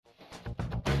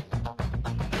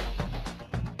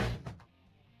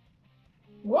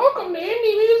Welcome to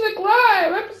Indie Music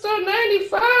Live, episode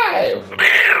 95.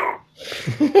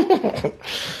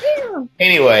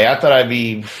 Anyway, I thought I'd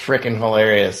be freaking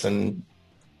hilarious and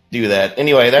do that.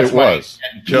 Anyway, it was.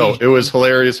 Joe, it was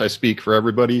hilarious. I speak for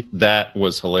everybody. That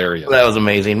was hilarious. That was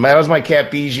amazing. That was my cat,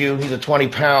 Bijou. He's a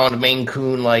 20-pound Maine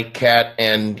Coon-like cat,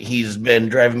 and he's been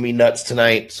driving me nuts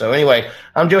tonight. So anyway,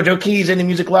 I'm JoJo Keys, Indie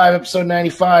Music Live, episode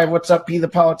 95. What's up, P, the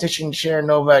politician, Sharon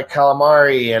Novak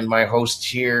Calamari, and my host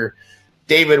here,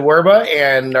 David Werba,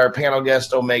 and our panel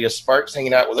guest, Omega Sparks,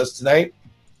 hanging out with us tonight,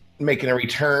 making a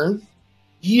return.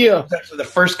 Yeah. That's the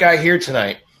first guy here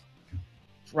tonight.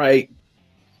 Right.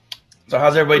 So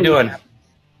how's everybody doing?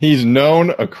 He's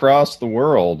known across the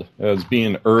world as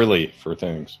being early for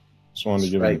things. Just wanted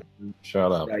to give him a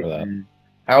shout out for that. Man.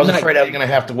 I was afraid I was going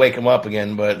to have to wake him up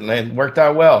again, but it worked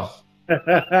out well.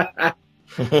 Right,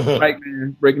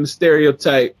 man. Breaking the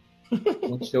stereotype.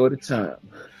 One show at a time.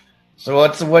 So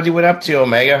what you went up to,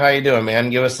 Omega? How you doing,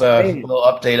 man? Give us a little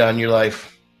update on your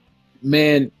life.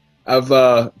 Man, I've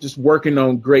just working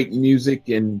on great music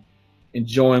and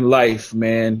enjoying life,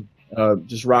 man.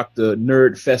 Just rocked the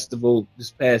Nerd Festival this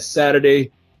past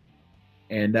Saturday,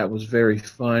 and that was very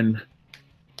fun.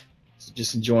 So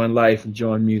just enjoying life,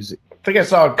 enjoying music. I think I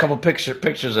saw a couple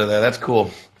pictures of that. That's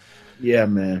cool. Yeah,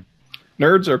 man.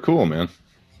 Nerds are cool, man.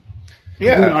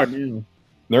 Yeah.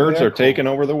 Nerds are taking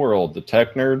over the world. The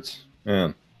tech nerds,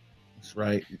 man. That's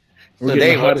right. So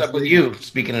Dave, what's up with you?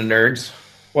 Speaking of nerds.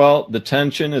 Well, the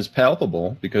tension is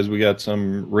palpable because we got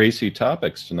some racy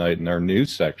topics tonight in our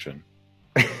news section.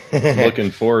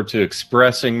 Looking forward to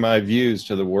expressing my views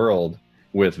to the world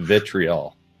with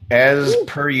vitriol. As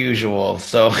per usual.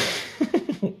 So,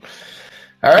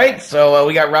 all right. So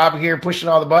we got Rob here pushing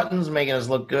all the buttons, making us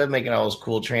look good, making all those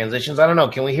cool transitions. I don't know.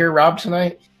 Can we hear Rob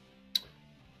tonight?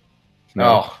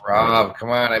 No. Oh, Rob, come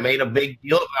on. I made a big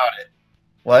deal about it.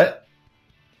 What?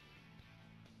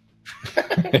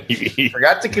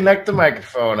 Forgot to connect the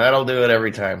microphone. That'll do it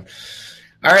every time.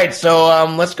 All right, so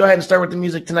let's go ahead and start with the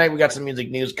music tonight. We got some music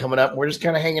news coming up. We're just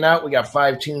kind of hanging out. We got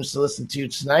 5 tunes to listen to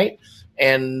tonight.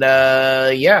 And,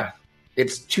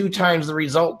 it's 2 times the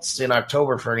results in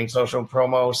October for any social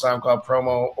promo, SoundCloud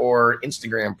promo, or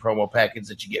Instagram promo package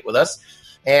that you get with us.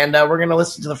 And we're going to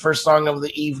listen to the first song of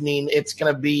the evening. It's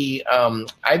going to be,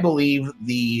 I believe,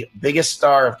 the biggest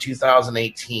star of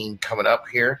 2018 coming up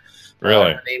here.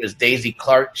 Really? Her name is Daisy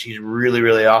Clark. She's really,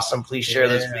 really awesome. Please share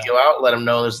this video out. Let them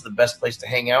know this is the best place to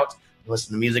hang out and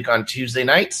listen to music on Tuesday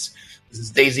nights. This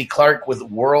is Daisy Clark with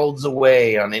Worlds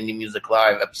Away on Indie Music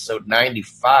Live, episode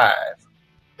 95.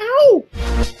 Ow!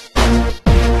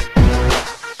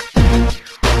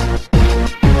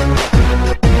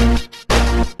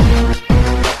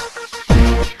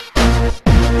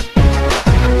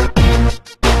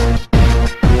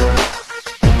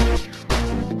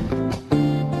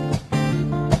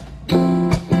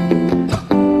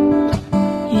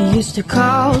 Used to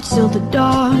call till the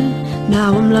dawn.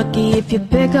 Now I'm lucky if you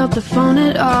pick up the phone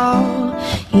at all.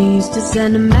 You used to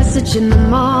send a message in the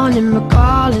morning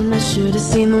recalling I should have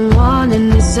seen the one,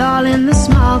 and it's all in the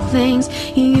small things.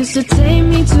 You used to take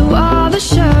me to all the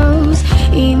shows,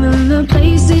 even the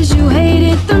places you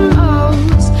hated the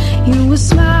most. You would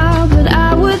smile but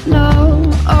I would know.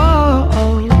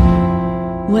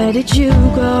 Where did you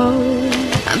go?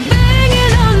 I'm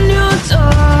banging on your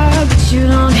door, but you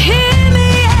don't hear me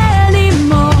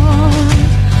anymore.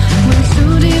 We're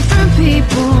 2 different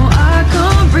people, I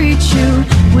can't reach you.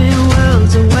 We're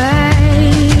worlds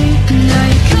away. Now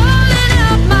you're calling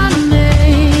out my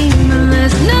name, and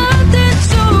there's nothing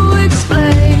to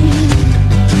explain.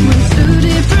 We're 2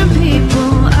 different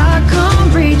people, I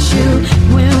can't reach you.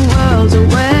 We're worlds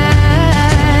away.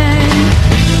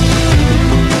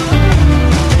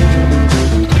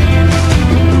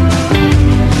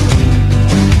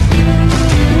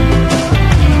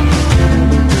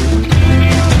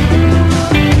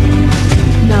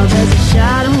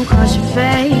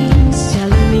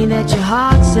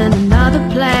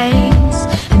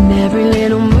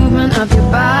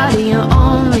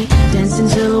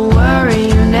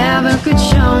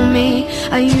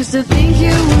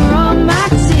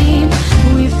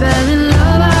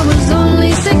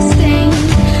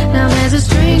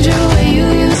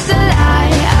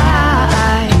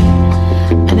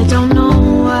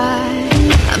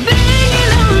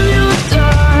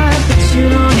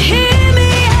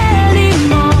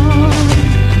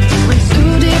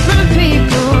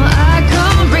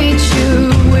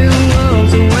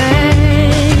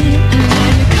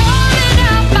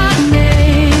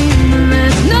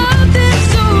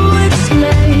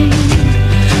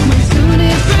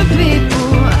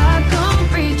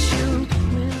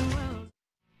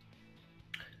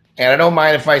 And I don't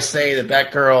mind if I say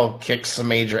that girl kicks some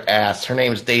major ass. Her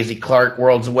name is Daisy Clark,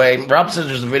 Worlds Away. Rob says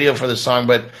there's a video for the song,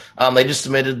 but they just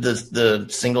submitted the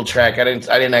single track. I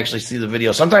didn't actually see the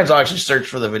video. Sometimes I'll actually search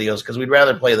for the videos because we'd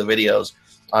rather play the videos.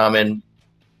 And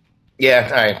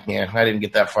I didn't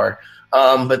get that far.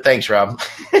 But thanks, Rob.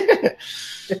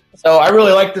 So I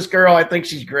really like this girl. I think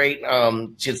she's great.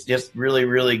 She's just really,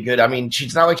 really good. I mean,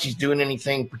 she's not like she's doing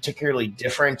anything particularly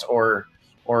different or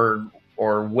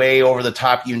way over the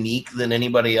top unique than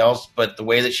anybody else, but the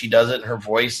way that she does it, her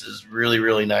voice is really,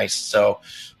 really nice. So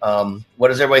what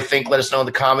does everybody think? Let us know in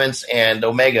the comments. And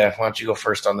Omega, why don't you go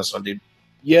first on this one, dude?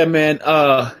 Yeah, man.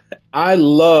 I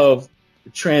love the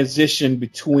transition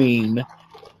between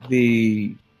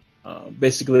the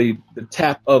basically the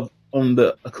tap on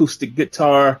the acoustic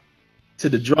guitar to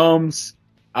the drums.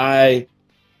 I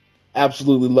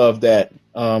absolutely love that.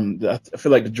 I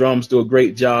feel like the drums do a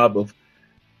great job of,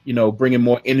 bringing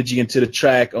more energy into the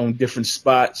track on different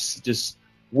spots. Just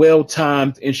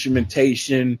well-timed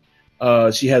instrumentation.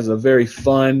 She has a very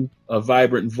fun,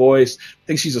 vibrant voice. I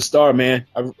think she's a star, man.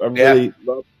 I really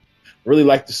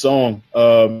like the song.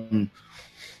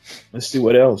 Let's see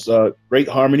what else. Great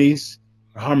harmonies.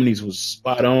 Her harmonies was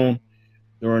spot on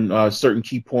during certain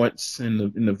key points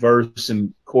in the verse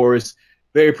and chorus.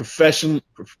 Very professionally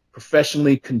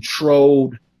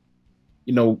controlled.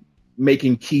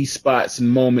 Making key spots and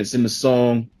moments in the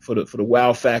song for the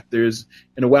wow factors,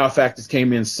 and the wow factors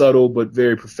came in subtle but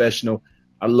very professional.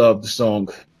 I love the song.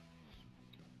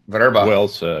 Verba. Well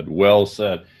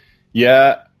said.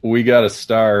 Yeah, we got a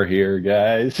star here,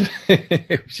 guys.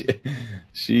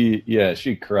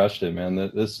 she crushed it,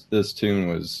 man. This tune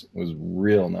was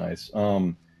real nice. I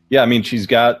mean, she's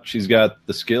got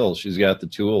the skills, she's got the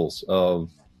tools of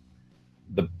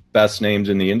the best names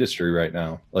in the industry right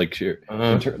now. Like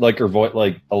like her voice,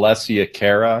 like Alessia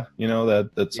Cara,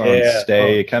 that song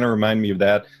Stay. It kind of reminded me of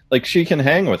that. Like she can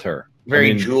hang with her.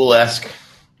 Very Jewel-esque.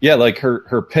 Yeah, like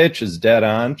her pitch is dead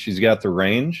on. She's got the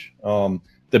range.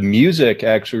 The music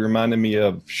actually reminded me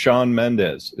of Shawn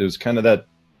Mendes. It was kind of that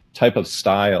type of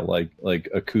style, like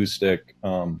acoustic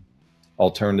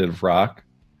alternative rock.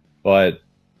 But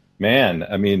man,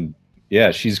 I mean,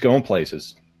 yeah, she's going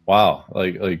places. Wow,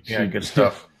 like good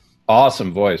stuff.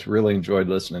 Awesome voice. Really enjoyed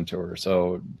listening to her.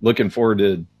 So looking forward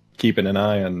to keeping an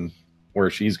eye on where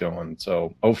she's going.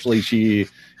 So hopefully she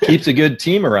keeps a good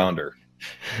team around her.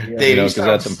 Yeah. Dave, because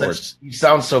that's important. You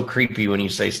sound so creepy when you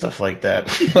say stuff like that.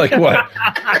 Like what?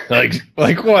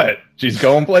 like what? She's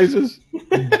going places?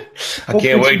 I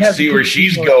can't wait to see where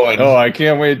she's going. Oh, I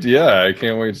can't wait. I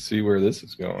can't wait to see where this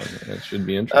is going. It should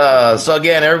be interesting. So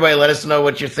again, everybody, let us know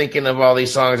what you're thinking of all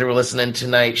these songs that we're listening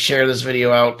tonight. Share this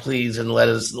video out, please, and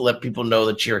let people know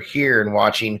that you're here and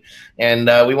watching. And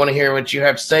we want to hear what you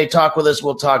have to say. Talk with us.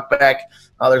 We'll talk back.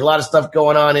 There's a lot of stuff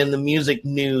going on in the music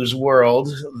news world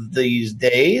these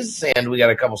days, and we got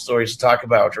a couple stories to talk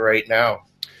about right now.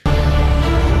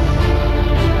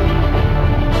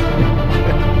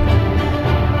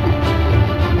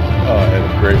 I had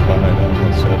a great line. I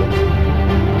almost said it.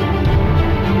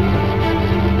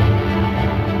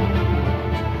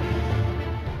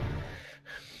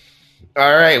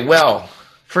 All right, well,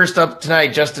 first up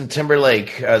tonight, Justin Timberlake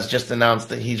has just announced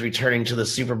that he's returning to the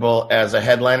Super Bowl as a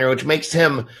headliner, which makes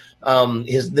him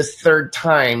this third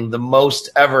time the most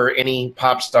ever any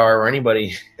pop star or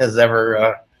anybody has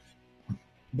ever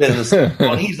been in the Super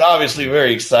Bowl. He's obviously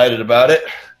very excited about it.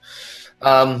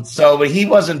 But he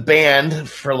wasn't banned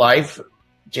for life.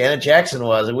 Janet Jackson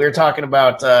was, and we were talking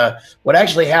about what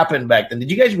actually happened back then.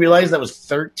 Did you guys realize that was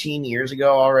 13 years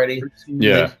ago already?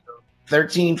 Yeah.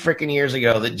 13 freaking years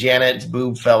ago that Janet's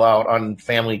boob fell out on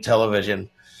family television.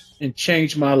 And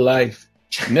changed my life.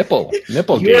 Nipple.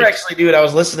 You were actually, dude, I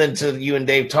was listening to you and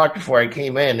Dave talk before I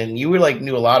came in, and you were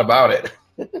knew a lot about it.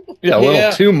 Yeah, a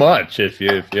little too much, if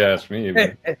you ask me.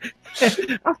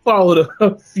 I followed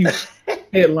a few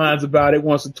headlines about it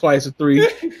once or twice or three.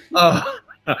 But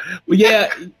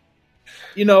yeah,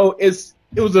 it's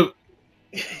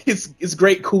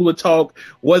great, cool to talk.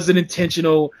 Was it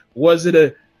intentional? Was it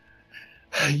a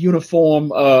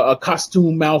uniform, a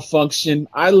costume malfunction?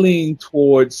 I lean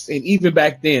towards, and even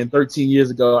back then, 13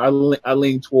 years ago, I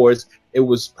lean towards it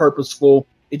was purposeful.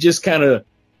 It just kind of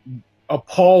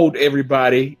appalled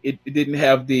everybody. It didn't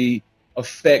have the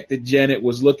effect that Janet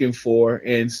was looking for,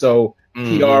 and so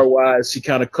PR wise, she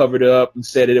kind of covered it up and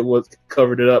said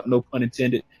covered it up, no pun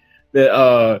intended,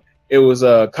 that it was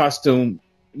a costume,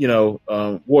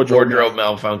 wardrobe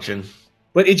malfunction.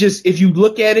 But it just, if you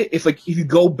look at it, if you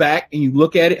go back and you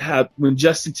look at it, how when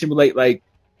Justin Timberlake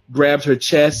grabbed her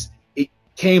chest, it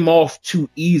came off too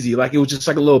easy. Like it was just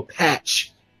like a little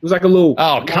patch. It was like a little.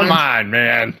 Oh, come on,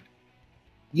 man.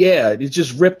 yeah, it's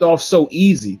just ripped off so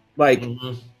easy. Like,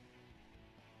 Mhm.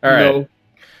 All right. know,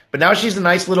 But now she's a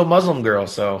nice little Muslim girl.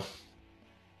 So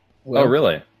well, Oh,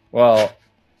 really? Well,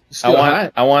 still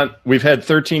hot. I want. We've had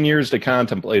 13 years to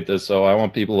contemplate this, so I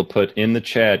want people to put in the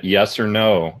chat yes or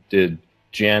no. Did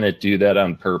Janet do that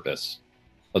on purpose?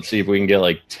 Let's see if we can get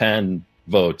like 10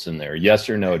 votes in there. Yes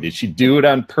or no? Did she do it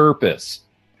on purpose?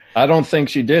 I don't think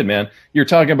she did, man. You're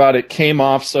talking about it came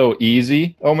off so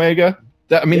easy, Omega.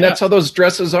 I mean, Yeah. that's how those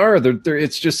dresses are.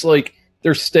 It's just like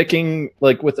they're sticking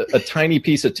like with a tiny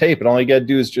piece of tape, and all you got to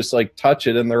do is just like touch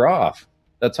it, and they're off.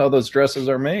 That's how those dresses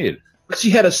are made. But she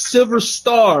had a silver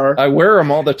star. I wear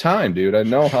them all the time, dude. I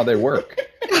know how they work.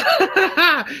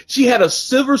 She had a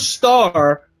silver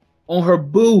star on her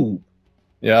boob.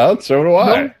 Yeah, so do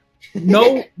I.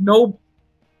 No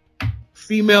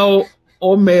female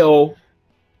or male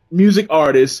music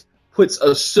artist puts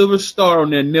a silver star on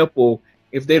their nipple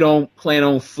if they don't plan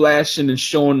on flashing and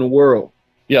showing the world.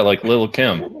 Yeah, like Lil'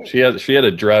 Kim. She had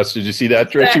a dress. Did you see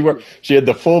that dress she wore? She had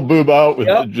the full boob out with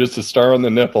Yep. just a star on the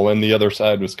nipple, and the other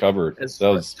side was covered. That's That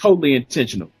was totally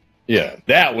intentional.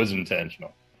 that was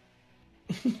intentional.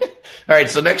 all right,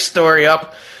 so next story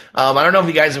up. I don't know if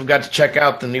you guys have got to check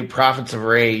out the new Prophets of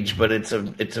Rage, but it's a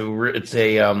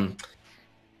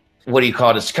what do you call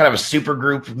it? It's kind of a super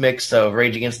group mix of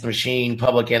Rage Against the Machine,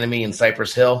 Public Enemy, and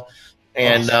Cypress Hill.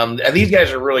 And these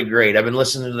guys are really great. I've been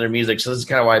listening to their music, so this is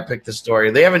kind of why I picked this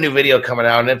story. They have a new video coming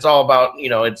out, and it's all about,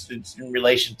 it's in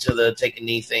relation to the take a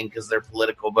knee thing because they're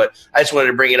political. But I just wanted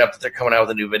to bring it up that they're coming out with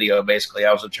a new video. Basically,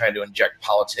 I wasn't trying to inject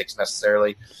politics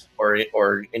necessarily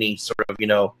or any sort of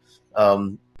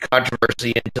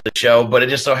controversy into the show, but it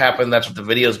just so happened that's what the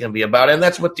video is going to be about, and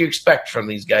that's what you expect from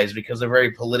these guys because they're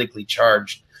very politically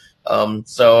charged.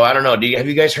 So I don't know. Have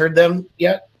you guys heard them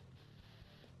yet?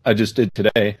 I just did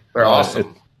today. They're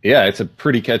awesome. It's a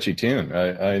pretty catchy tune.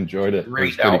 I enjoyed it. Great It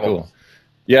was pretty album. cool.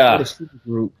 Yeah. What a super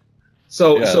group.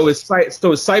 So Yeah. so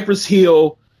it's Cypress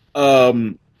Hill,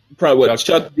 probably what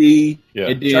Chuck D, Yeah.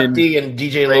 and then Chuck D and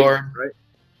DJ Lord, right?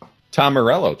 Tom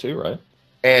Morello too, right?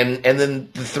 and then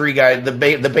the three guys. The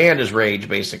band is Rage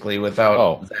basically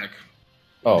without Zach.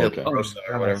 Oh, okay. Or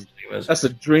whatever his name is. That's a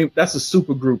dream. That's a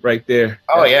super group right there.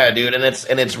 Oh yeah, dude, and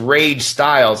it's Rage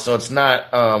style, so it's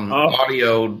not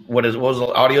audio. What was it,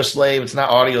 Audio Slave? It's not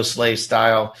Audio Slave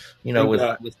style.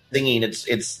 With singing,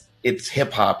 it's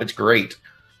hip hop. It's great,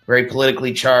 very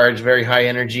politically charged, very high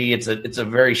energy. It's a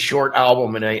very short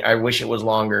album, and I wish it was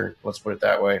longer. Let's put it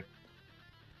that way.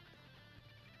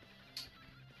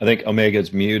 I think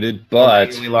Omega's muted,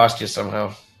 but We lost you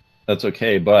somehow. that's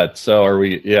okay. But so are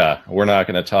we? Yeah, we're not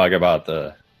going to talk about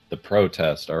the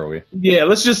protest, are we? Yeah,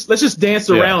 let's just dance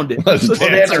Yeah. around it. Let's We'll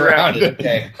dance around it.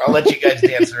 Okay, I'll let you guys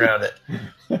dance around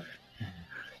it.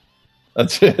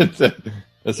 That's it.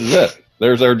 This is it.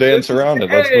 There's our dance around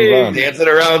it. Let's move on. Dancing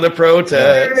around the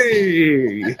protest.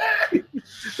 Hey,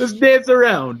 let's dance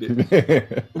around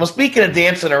it. Well, speaking of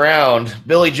dancing around,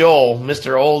 Billy Joel,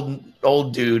 Mr.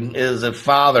 Old Dude, is a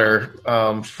father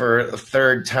for the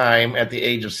third time at the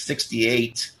age of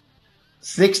 68.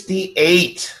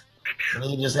 68. And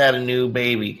he just had a new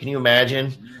baby. Can you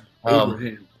imagine?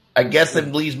 Abraham. I guess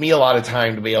it leaves me a lot of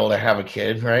time to be able to have a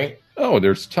kid, right? Oh,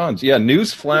 there's tons. Yeah,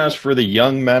 news flash for the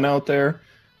young men out there.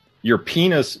 Your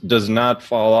penis does not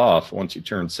fall off once you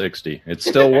turn 60. It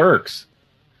still works.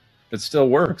 It still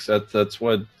works. That's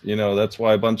what, that's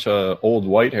why a bunch of old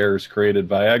white hairs created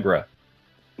Viagra.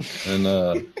 And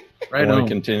Right want on. to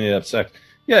continue to have sex.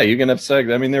 Yeah, you can have sex.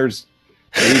 I mean, I've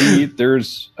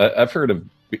heard of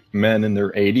men in their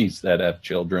 80s that have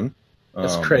children.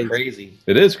 That's crazy. Crazy.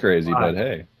 It is crazy, Wow. but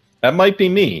hey, that might be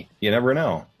me. You never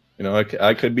know.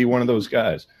 I could be one of those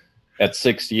guys. At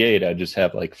 68, I just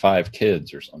have like 5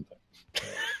 kids or something.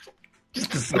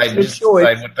 Just decide Good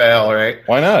choice. what the hell, right?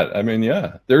 Why not? I mean,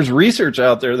 yeah. There's research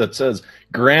out there that says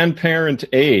grandparent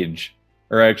age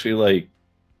are actually like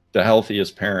the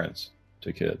healthiest parents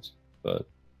to kids. But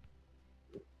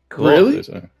Cool. Really?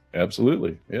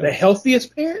 absolutely. Yeah. The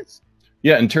healthiest parents?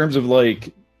 Yeah, in terms of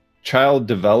like child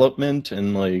development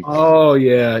and like Oh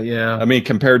yeah. I mean,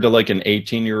 compared to like an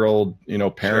 18-year-old,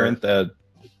 parent that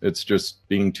it's just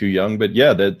being too young. But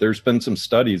yeah, there's been some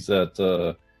studies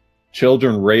that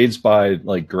children raised by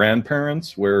like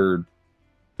grandparents where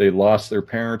they lost their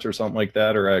parents or something like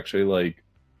that are actually like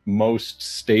most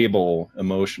stable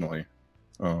emotionally.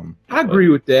 I agree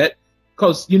with that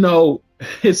because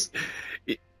it's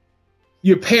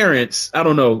your parents. I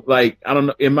don't know. Like I don't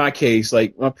know. In my case,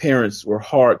 like my parents were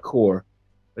hardcore,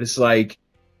 but it's like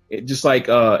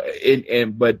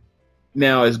but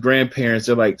now as grandparents,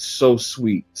 they're like so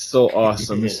sweet, so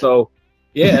awesome, so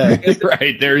yeah.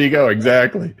 Right there you go.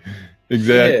 Exactly.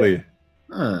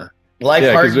 Life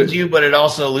Yeah, 'cause hardens you, but it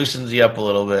also loosens you up a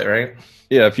little bit, right?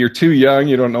 Yeah, if you're too young,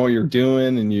 you don't know what you're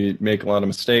doing and you make a lot of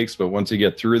mistakes. But once you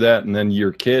get through that and then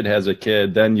your kid has a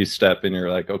kid, then you step in, you're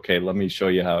like, okay, let me show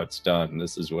you how it's done.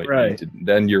 This is what you need to do.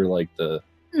 Then you're like the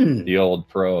old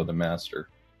pro, the master.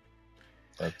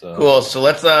 But, cool. So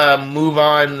let's move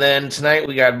on then. Tonight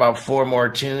we got about 4 more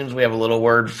tunes. We have a little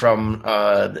word from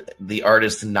the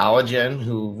artist Knowledgen,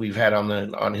 who we've had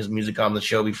on his music on the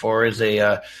show before, is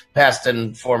a past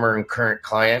and former and current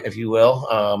client, if you will,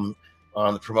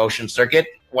 on the promotion circuit.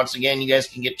 Once again, you guys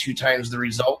can get 2 times the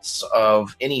results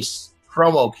of any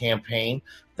promo campaign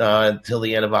until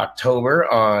the end of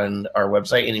October on our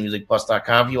website,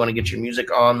 indiemusicplus.com. If you want to get your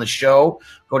music on the show,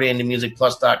 go to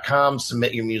indiemusicplus.com,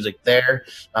 submit your music there.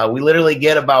 We literally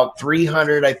get about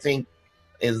 300, I think,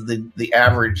 is the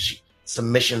average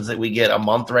submissions that we get a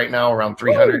month right now, around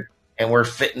 300. Ooh. And we're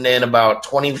fitting in about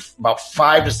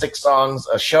 5 to 6 songs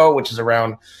a show, which is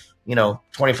around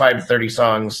 25 to 30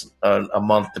 songs a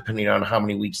month, depending on how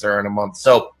many weeks there are in a month.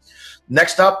 So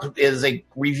next up is a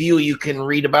review you can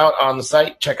read about on the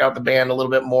site. Check out the band a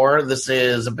little bit more. This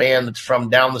is a band that's from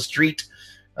down the street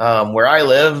where I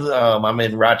live. I'm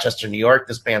in Rochester, New York.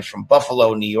 This band's from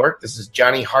Buffalo, New York. This is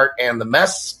Johnny Hart and the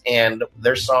Mess, and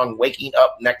their song Waking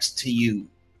Up Next to You.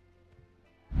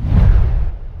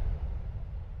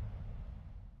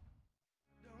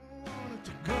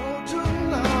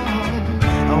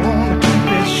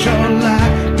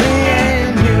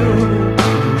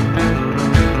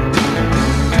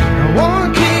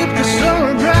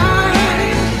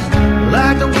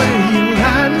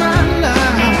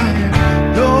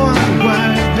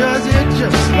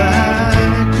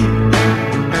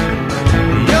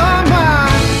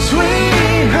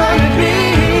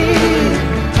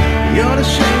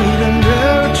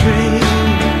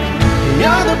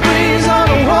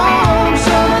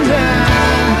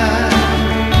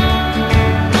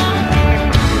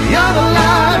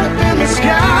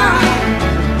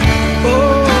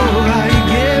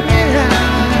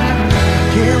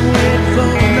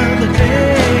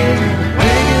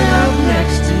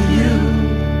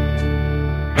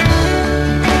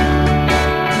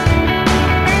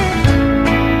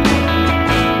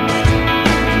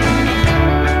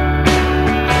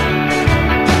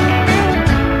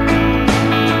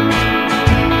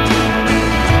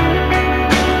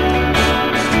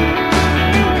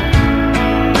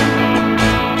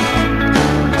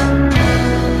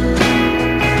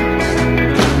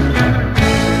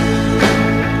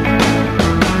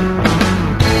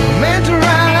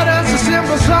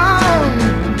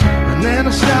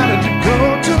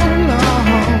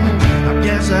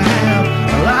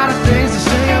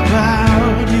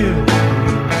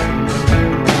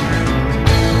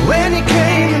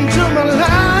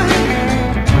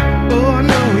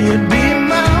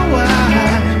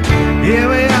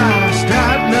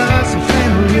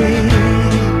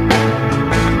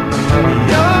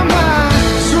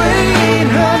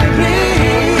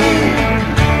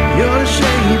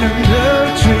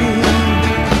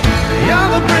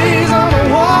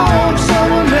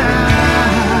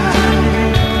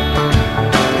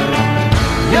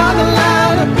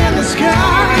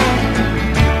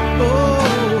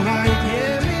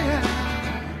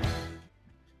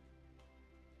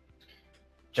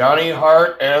 Johnny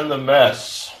Hart and the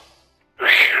Mess.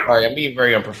 Sorry, I'm being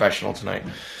very unprofessional tonight.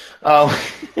 Am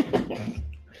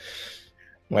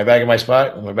I back in my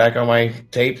spot? Am I back on my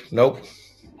tape? Nope.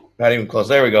 Not even close.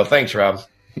 There we go. Thanks, Rob.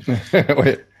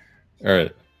 Wait. All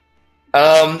right.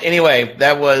 Anyway,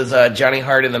 that was Johnny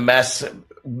Hart and the Mess.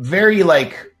 Very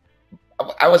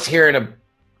I was hearing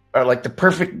the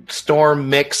perfect storm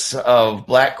mix of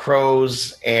Black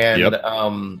Crowes and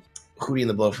Hootie and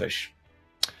the Blowfish.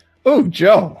 Oh,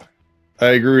 Joe. I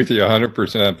agree with you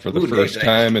 100% for the first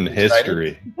time in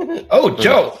history. Oh,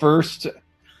 Joe.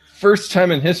 First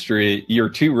time in history, your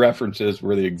 2 references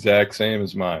were the exact same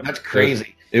as mine. That's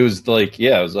crazy. It was like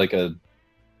a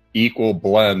equal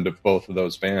blend of both of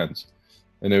those bands.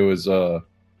 And it was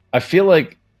I feel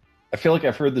like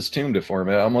I've heard this tune before,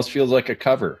 man. It almost feels like a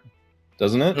cover.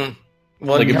 Doesn't it? Mm.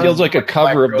 Well, it feels like a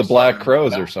cover of the Black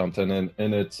Crowes or something, and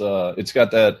it's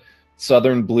got that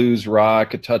Southern blues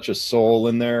rock, a touch of soul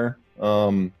in there,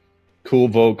 cool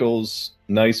vocals,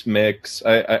 nice mix.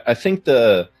 I think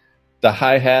the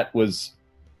hi-hat was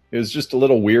just a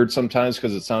little weird sometimes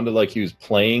because it sounded like he was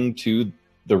playing to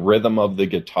the rhythm of the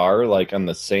guitar, like on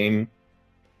the same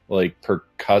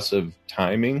percussive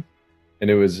timing, and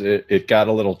it got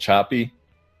a little choppy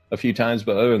a few times,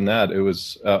 but other than that, it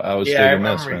was I was digging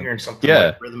this, man.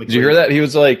 Yeah, did you hear that? He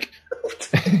was like,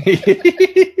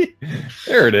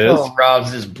 "There it is." Oh,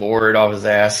 Rob's just bored off his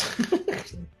ass.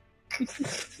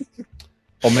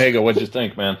 Omega, what'd you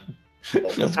think, man?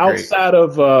 That's great.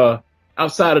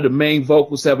 outside of the main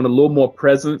vocals having a little more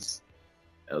presence,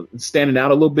 standing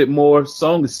out a little bit more.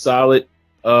 Song is solid.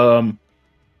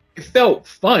 It felt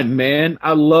fun, man.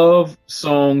 I love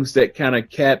songs that kind of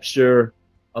capture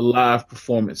a live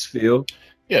performance feel.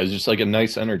 Yeah, it's just like a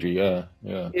nice energy. Yeah.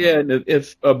 And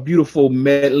if a beautiful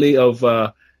medley of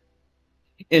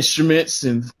instruments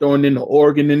and throwing in the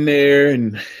organ in there,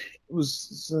 and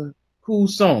it's a cool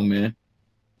song, man.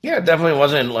 Yeah, it definitely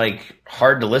wasn't like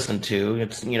hard to listen to.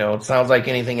 It's it sounds like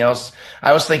anything else.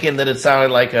 I was thinking that it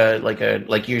sounded like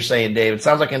you're saying, Dave. It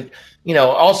sounds like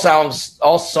all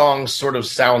songs sort of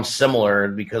sound similar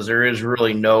because there is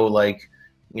really no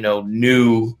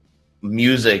new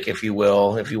music, if you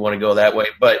will, if you want to go that way.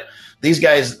 But these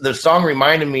guys, the song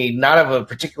reminded me not of a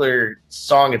particular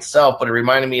song itself, but it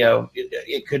reminded me of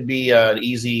it could be an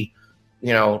easy,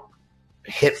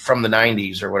 hit from the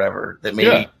 90s or whatever that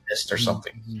maybe you missed or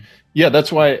something. Yeah,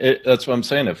 that's what I'm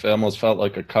saying. It almost felt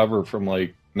like a cover from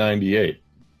like 98.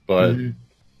 But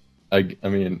I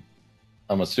mean,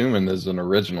 I'm assuming this is an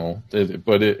original,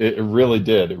 but it really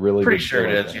did. It really Pretty did sure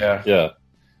it is, yeah. Yeah.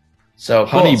 So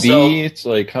Honeybee, it's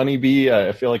like Honeybee.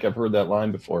 I feel like I've heard that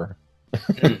line before.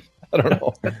 I don't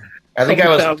know. I think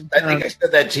I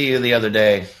said that to you the other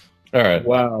day. All right.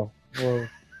 Wow. Whoa.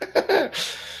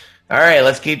 All right,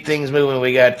 let's keep things moving.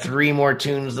 We got 3 more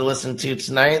tunes to listen to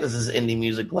tonight. This is Indie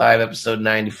Music Live, episode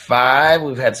 95.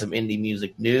 We've had some indie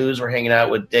music news. We're hanging out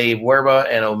with Dave Werba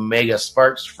and Omega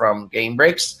Sparks from Game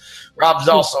Breaks. Rob's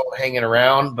also hanging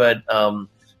around, but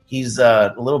he's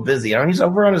a little busy. He's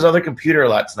over on his other computer a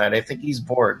lot tonight. I think he's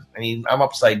bored. I'm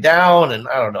upside down, and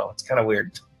I don't know. It's kind of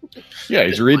weird. Yeah,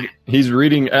 he's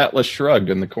reading Atlas Shrugged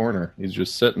in the corner. He's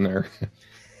just sitting there.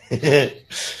 All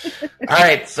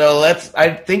right, so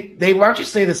I think, Dave, why don't you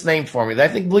say this name for me? I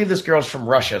believe this girl's from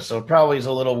Russia, so it probably is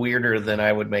a little weirder than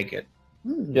I would make it.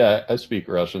 Yeah, I speak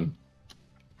Russian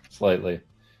slightly.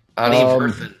 Ani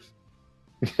Verthin.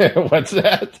 What's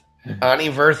that? Ani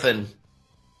Verthin.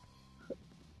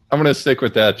 I'm gonna stick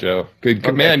with that, Joe. Good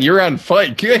Okay. Man, you're on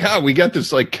fight. Yeah, we got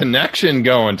this connection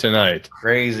going tonight.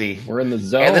 Crazy. We're in the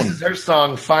zone. And this is her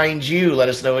song, Find You. Let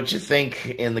us know what you think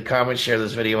in the comments. Share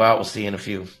this video out. We'll see you in a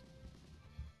few.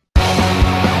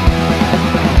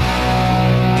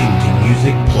 Indie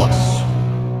Music Plus.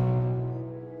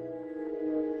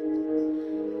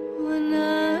 When I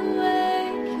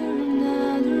wake, you're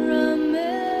another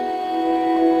man.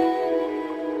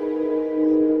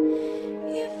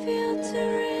 You feel too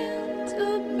real to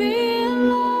be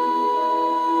alone,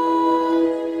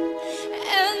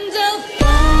 and I'll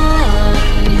find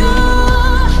you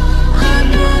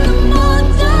under the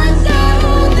mountains, out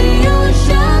on the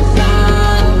oceans.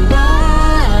 I'll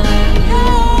find you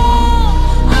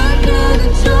under the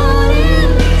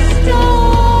Jordan stone.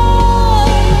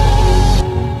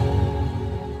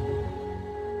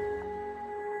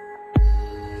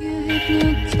 You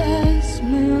hypnotize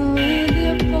me with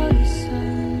your poison.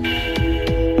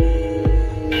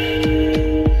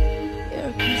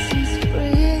 Your kisses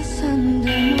freeze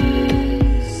under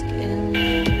my skin.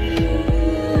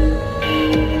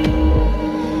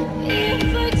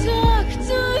 If I talk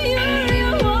to you,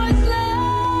 your voice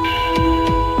less.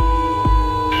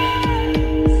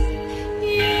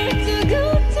 You're too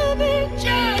good to be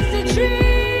just a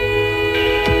dream.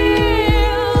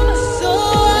 So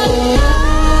I find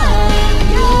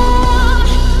you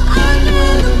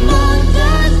under the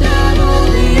mountains, down on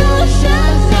the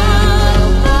oceans.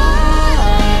 I'll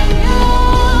find you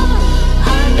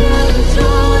under the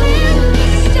Jordan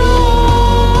stone.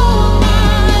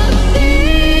 I'll see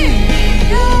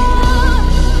you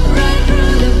right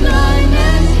through the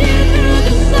blindness, hear through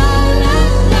the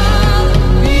silence. I'll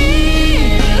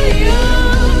feel you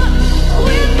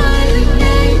with my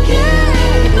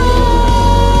naked bones.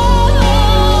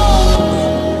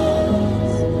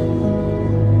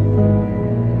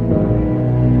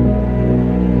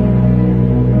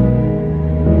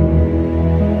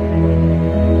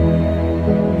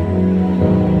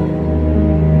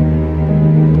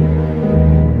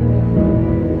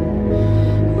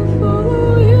 I'll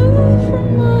follow you from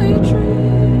my dream.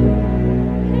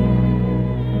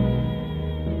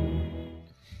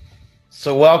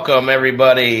 So welcome,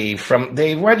 everybody. From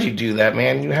Dave, why'd you do that,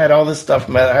 man? You had all this stuff.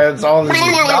 I had all these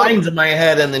lines in my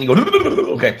head, and then you go,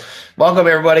 okay. Welcome,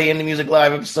 everybody, Indie Music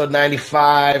Live, episode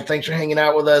 95. Thanks for hanging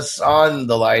out with us on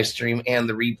the live stream and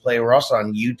the replay. We're also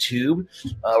on YouTube.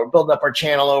 We're building up our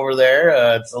channel over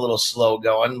there. It's a little slow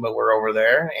going, but we're over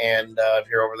there. And if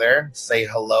you're over there, say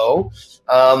hello.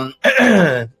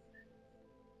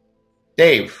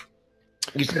 Dave,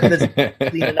 you said this is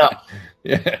cleaning up.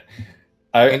 Yeah.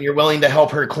 And you're willing to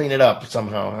help her clean it up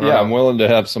somehow. I don't know. I'm willing to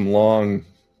have some long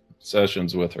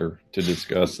sessions with her to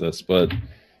discuss this, but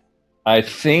I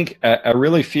think I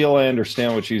really feel I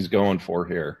understand what she's going for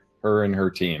here, her and her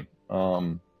team.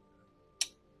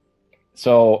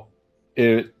 So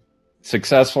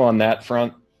successful on that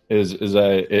front is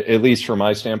at least from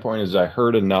my standpoint, is I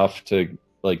heard enough to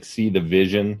like see the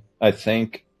vision, I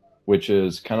think, which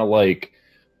is kind of like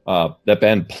that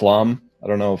band Plum. I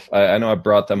don't know if I know I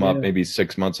brought them up maybe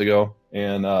 6 months ago,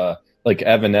 and like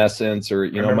Evanescence, or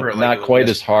not quite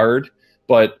as hard,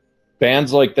 but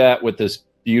bands like that with this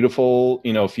beautiful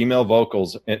female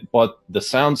vocals, but the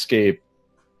soundscape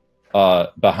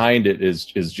behind it is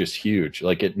just huge.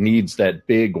 Like it needs that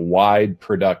big wide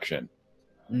production,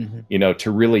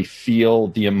 to really feel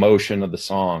the emotion of the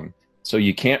song. So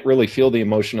you can't really feel the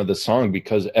emotion of the song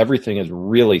because everything is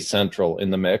really central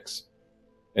in the mix,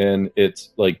 and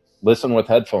it's like, listen with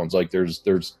headphones. Like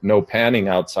there's no panning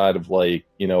outside of 11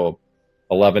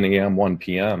 a.m. 1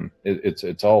 p.m.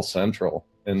 It's all central,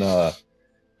 and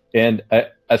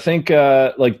I think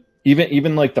like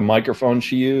even like the microphone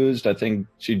she used, I think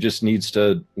she just needs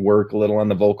to work a little on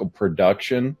the vocal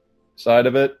production side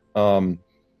of it.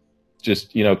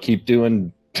 Just keep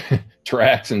doing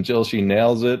tracks until she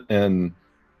nails it,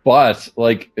 but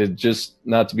like, it just,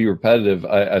 not to be repetitive,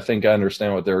 I think I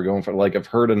understand what they were going for. Like, I've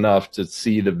heard enough to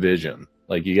see the vision.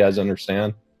 Like, you guys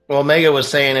understand? Well, Mega was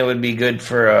saying it would be good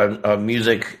for a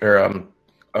music or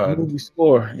movie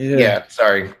score. Yeah,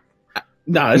 sorry.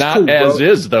 No, it's not cool, as bro.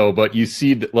 is though, but you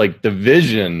see like the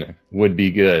vision would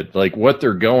be good. Like what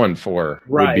they're going for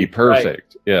would be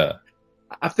perfect. Right. Yeah.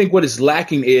 I think what is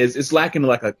lacking is it's lacking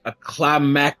like a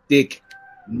climactic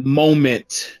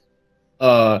moment.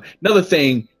 Another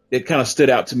thing that kind of stood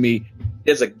out to me,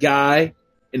 there's a guy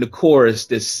in the chorus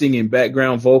that's singing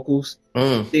background vocals.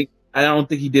 I don't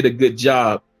think he did a good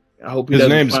job. I hope he His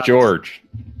name's George.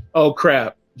 Oh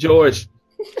crap, George.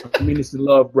 I mean, it's the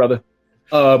love, brother.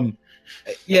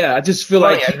 Yeah, I just feel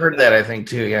like I heard that. I think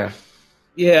too. Yeah.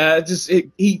 Yeah,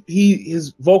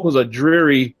 his vocals are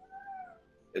dreary.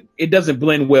 It doesn't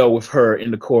blend well with her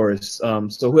in the chorus.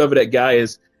 So whoever that guy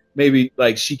is, maybe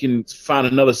like she can find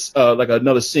another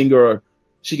singer, or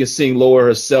she can sing lower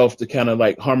herself to kind of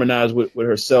like harmonize with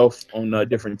herself on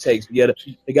different takes. But yeah,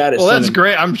 the guy that's that's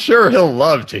great. I'm sure he'll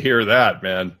love to hear that,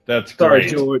 man. That's great.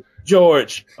 Sorry,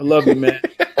 George, I love you, man.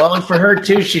 Well, and for her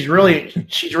too, she's really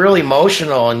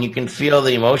emotional, and you can feel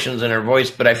the emotions in her voice.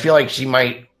 But I feel like she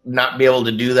might not be able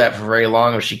to do that for very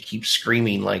long if she keeps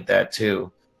screaming like that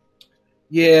too.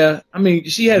 Yeah, I mean,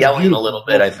 she has yelling a little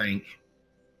bit. I think.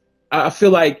 I feel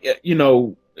like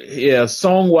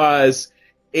song wise,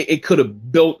 it could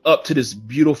have built up to this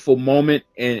beautiful moment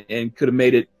and could have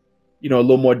made it, a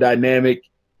little more dynamic.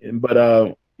 But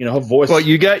her voice. Well,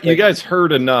 you guys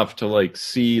heard enough to like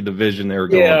see the vision they were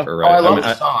going for, right? I love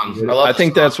the song. I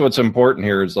think that's what's important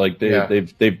here is like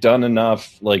they've done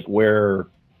enough, like where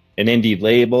an indie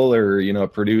label or a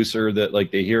producer that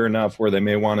like they hear enough where they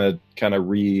may want to kind of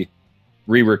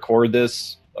re-record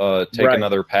this, take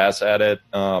another pass at it.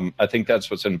 I think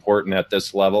that's what's important at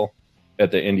this level,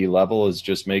 at the indie level, is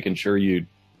just making sure you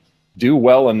do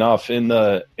well enough in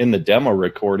the demo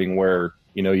recording where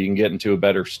you can get into a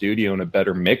better studio and a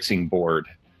better mixing board,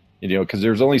 because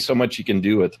there's only so much you can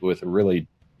do with a really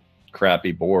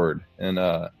crappy board, and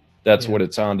that's what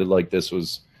it sounded like.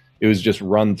 It was just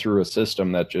run through a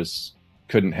system that just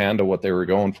couldn't handle what they were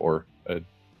going for,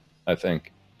 I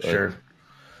think. Sure.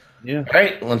 Yeah. All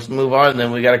right, let's move on.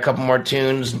 Then we got a couple more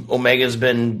tunes. Omega's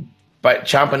been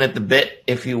chomping at the bit,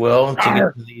 if you will, to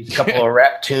get to these couple of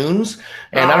rap tunes.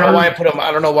 And I don't know why I put them.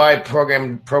 I don't know why I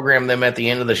programmed them at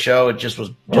the end of the show. It just was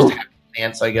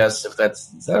happenstance, I guess.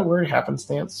 Is that a word?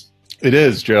 Happenstance? It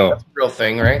is, Joe. That's a real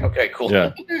thing, right? Okay, cool.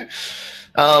 Yeah.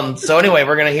 So anyway,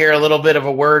 we're gonna hear a little bit of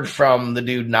a word from the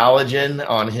dude Knowledgein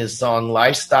on his song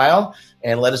Lifestyle.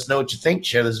 And let us know what you think.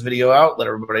 Share this video out. Let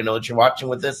everybody know that you're watching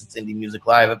with us. It's Indie Music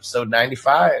Live, episode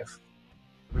 95.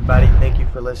 Everybody, thank you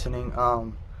for listening.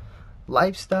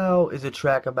 Lifestyle is a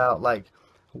track about like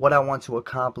what I want to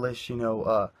accomplish,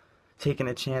 taking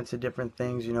a chance at different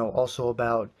things, also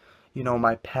about,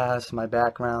 my past, my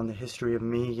background, the history of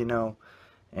me,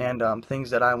 and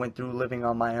things that I went through living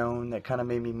on my own that kind of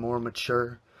made me more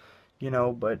mature,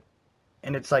 and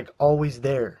it's like always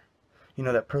there,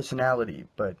 that personality,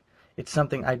 but it's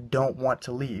something I don't want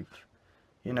to leave,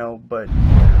 but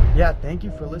yeah, thank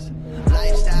you for listening.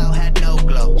 Lifestyle had no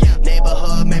glow.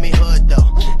 Neighborhood made me hood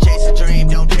though. Chase a dream,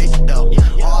 don't chase it though.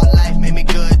 All life made me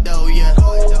good though, yeah.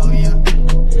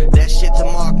 That shit to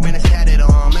Mark, man, it's tatted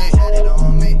on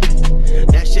me.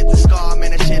 That shit to Scar,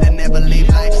 man, that shit I never leave.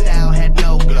 Lifestyle had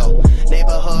no glow.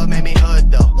 Neighborhood made me hood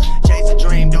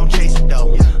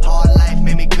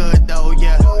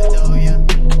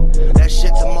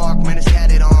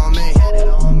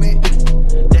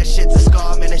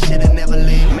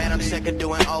sick of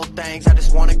doing old things. I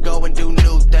just wanna go and do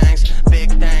new things, big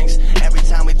things. Every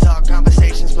time we talk,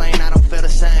 conversations plain, I don't feel the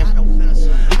same.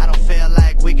 I don't feel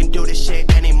like we can do this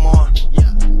shit anymore.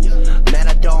 Man,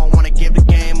 I don't wanna give the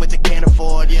game what they can't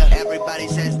afford, yeah. Everybody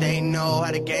says they know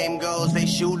how the game goes. They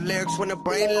shoot lyrics when the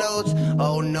brain loads.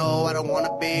 Oh no, I don't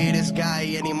wanna be this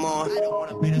guy anymore. I don't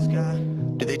wanna be this guy.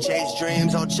 Do they chase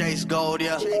dreams or chase gold,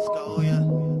 yeah?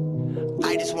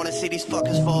 I just wanna see these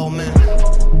fuckers fall, man.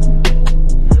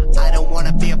 I don't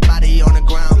wanna be a body on the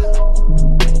ground.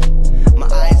 My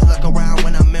eyes look around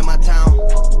when I'm in my town.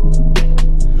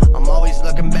 I'm always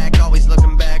looking back, always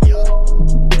looking back.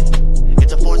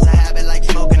 It's a force of habit like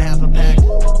smoking half a pack.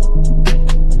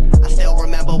 I still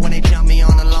remember when they jumped me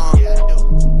on the lawn.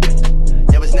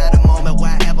 There was not a moment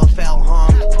where I ever felt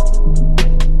harmed.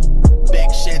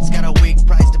 Big shit's got a weak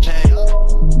price to pay.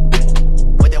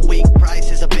 But that weak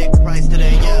price is a big price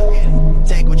today, yeah.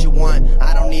 Take what you want,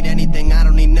 I don't need anything, I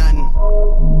don't need nothing.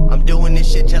 I'm doing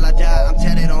this shit till I die, I'm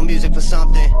tatted on music for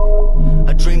something.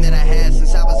 A dream that I had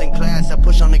since I was in class, I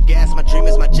push on the gas, my dream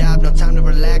is my job, no time to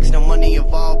relax, no money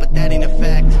involved, but that ain't a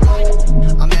fact.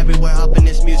 I'm everywhere up in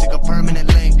this music, a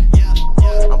permanent link.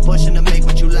 I'm pushing to make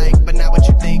what you like, but not what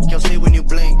you think, you'll see when you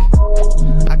blink.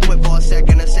 I quit for a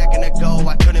second ago,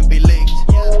 I couldn't be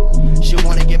leaked. She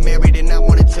wanna get married and I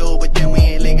wanted to, but then we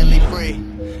ain't legally free.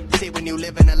 See, when you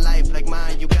live in a life like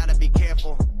mine, you gotta be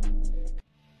careful.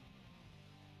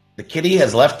 The kitty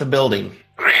has left the building.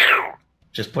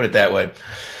 Just put it that way.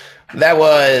 That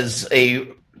was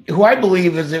who I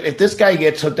believe is, if this guy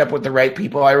gets hooked up with the right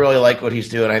people, I really like what he's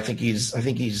doing. I think he's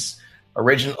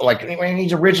original. Like, I mean,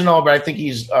 he's original, but I think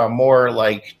he's more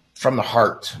like from the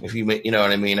heart. If you know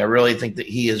what I mean. I really think that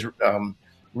he is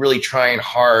really trying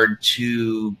hard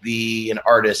to be an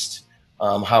artist.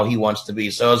 How he wants to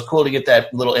be. So it was cool to get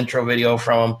that little intro video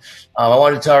from him. I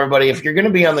wanted to tell everybody, if you're going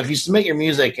to be if you submit your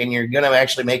music and you're going to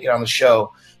actually make it on the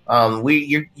show,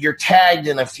 you're tagged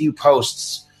in a few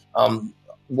posts.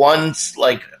 Once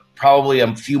like probably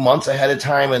a few months ahead of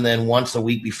time, and then once a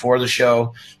week before the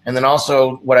show. And then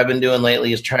also what I've been doing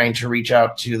lately is trying to reach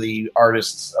out to the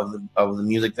artists of the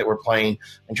music that we're playing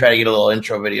and try to get a little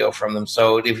intro video from them.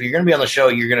 So if you're going to be on the show,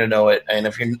 you're going to know it. And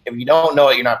if you don't know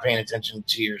it, you're not paying attention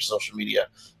to your social media.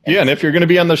 And if you're going to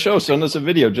be on the show, send us a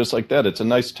video just like that. It's a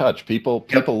nice touch. People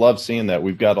love seeing that.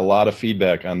 We've got a lot of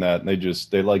feedback on that, and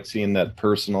they like seeing that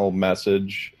personal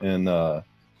message. And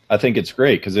I think it's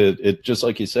great because it just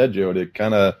like you said, Joe,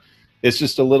 it's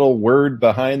just a little word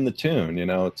behind the tune. You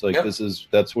know, it's like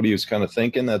that's what he was kind of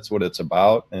thinking. That's what it's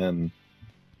about, and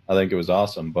I think it was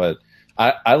awesome. But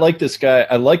I like this guy.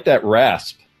 I like that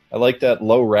rasp. I like that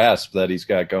low rasp that he's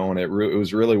got going. It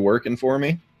was really working for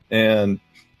me, and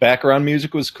background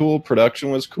music was cool. Production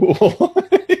was cool.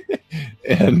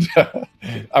 And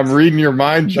I'm reading your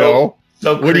mind, Joe.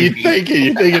 So what are you thinking?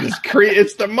 You thinking it's creepy?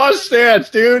 It's the mustache,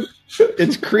 dude.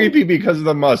 It's creepy because of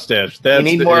the mustache. That's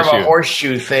you need more issue. Of a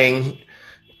horseshoe thing.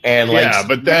 And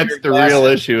but that's the real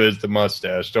issue is the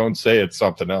mustache. Don't say it's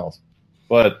something else.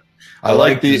 But I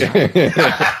like the.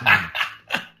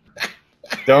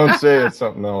 Don't say it's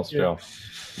something else, Joe.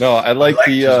 No, I like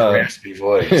the his raspy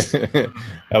voice.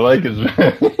 I like his. All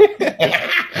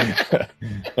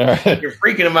right. You're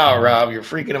freaking him out, Rob. You're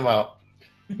freaking him out.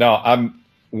 No,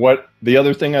 the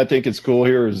other thing I think is cool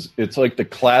here is it's like the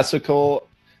classical.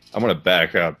 I'm going to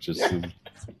back up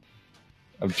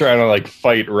I'm trying to like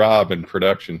fight Rob in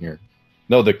production here.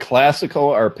 No, the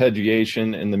classical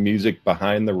arpeggiation and the music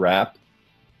behind the rap,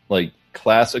 like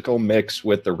classical mix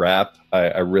with the rap.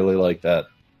 I really like that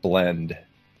blend.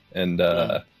 And,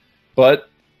 but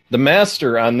the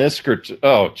master on this script,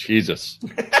 oh, Jesus.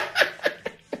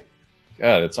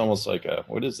 God, it's almost like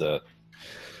what is that?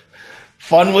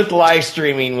 Fun with live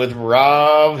streaming with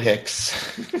Rob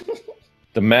Hicks.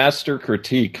 The master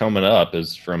critique coming up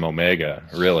is from Omega.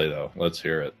 Really, though. Let's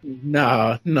hear it.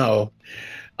 No.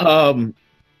 I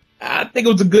think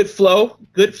it was a good flow.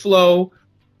 Good flow.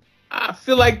 I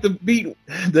feel like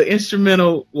the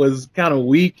instrumental was kind of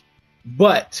weak,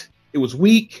 but it was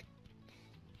weak,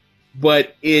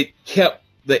 but it kept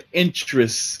the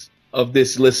interest of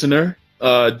this listener,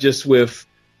 just with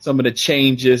some of the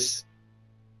changes.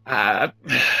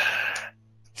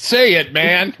 Say it,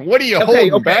 man. What are you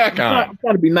holding back on? I'm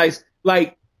trying to be nice.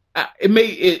 Like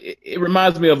it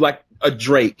reminds me of like a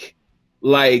Drake.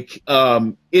 Like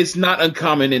it's not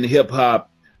uncommon in hip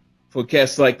hop for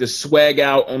cats like to swag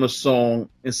out on a song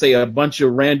and say a bunch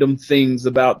of random things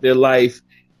about their life.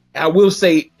 I will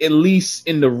say, at least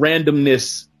in the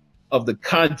randomness of the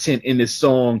content in this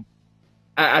song,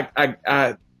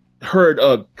 I heard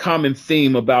a common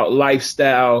theme about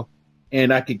lifestyle.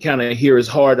 And I could kind of hear his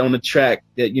heart on the track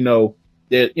that, you know,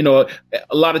 that, you know,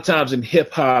 a lot of times in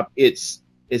hip hop, it's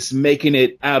making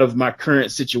it out of my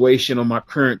current situation or my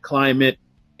current climate.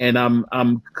 And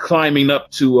I'm climbing up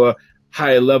to a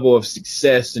higher level of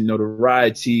success and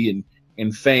notoriety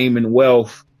and fame and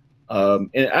wealth. And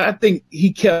I think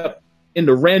he kept, in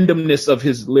the randomness of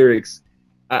his lyrics,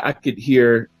 I could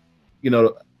hear, you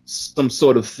know, some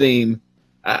sort of theme,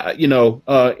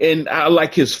 and I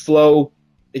like his flow.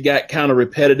 It got kind of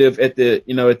repetitive at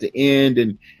the end.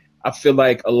 And I feel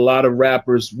like a lot of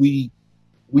rappers, we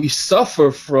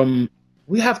suffer from,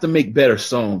 we have to make better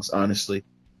songs, honestly,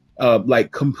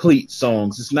 like complete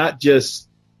songs. It's not just,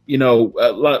 you know,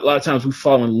 a lot of times we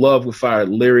fall in love with our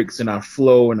lyrics and our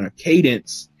flow and our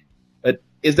cadence. But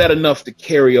is that enough to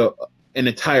carry an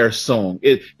entire song?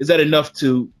 Is that enough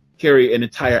to carry an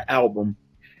entire album?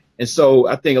 And so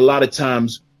I think a lot of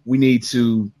times we need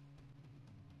to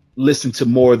listen to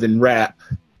more than rap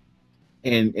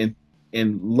and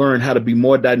learn how to be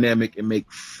more dynamic and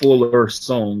make fuller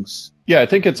songs. Yeah, I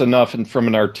think it's enough from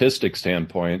an artistic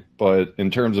standpoint, but in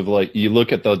terms of, like, you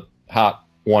look at the Hot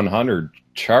 100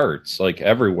 charts, like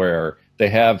everywhere, they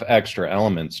have extra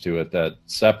elements to it that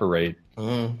separate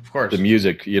of course, the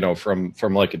music, you know, from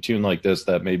like a tune like this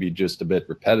that may be just a bit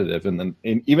repetitive. And then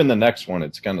even the next one,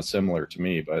 it's kind of similar to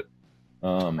me, but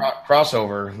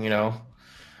crossover, you know.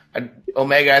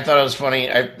 Omega, I thought it was funny.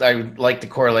 I like the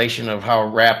correlation of how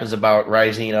rap is about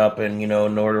rising up and, you know,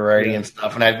 notoriety and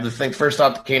stuff. And the first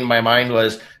thought that came to my mind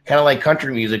was kind of like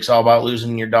country music's all about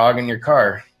losing your dog in your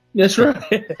car. That's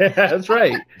right. That's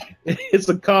right. It's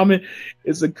a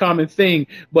common thing.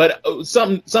 But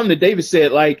something that David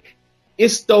said, like,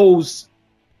 it's those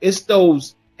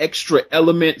extra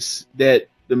elements that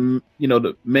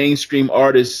the mainstream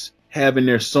artists have in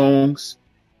their songs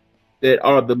that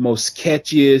are the most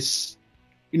catchiest.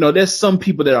 You know, there's some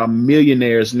people that are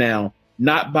millionaires now,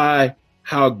 not by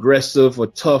how aggressive or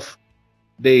tough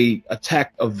they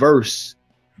attack a verse,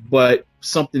 but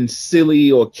something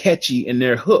silly or catchy in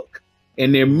their hook.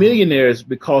 And they're millionaires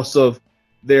because of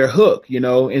their hook, you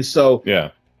know? And so,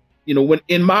 you know, when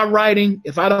in my writing,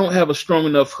 if I don't have a strong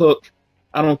enough hook,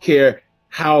 I don't care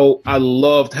how I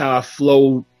loved how I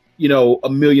flowed, you know, a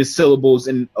million syllables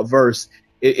in a verse.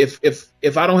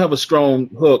 If I don't have a strong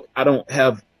hook, I don't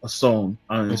have a song,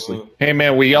 honestly. Hey,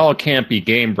 man, we all can't be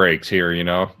game breaks here, you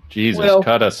know? Jesus,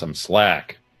 cut us some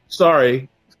slack. Sorry,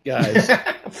 guys.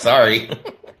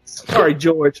 Sorry,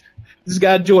 George. This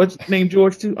guy George named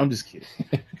George too? I'm just kidding.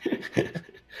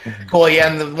 Cool,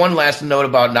 yeah, and the one last note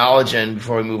about Knowledge, and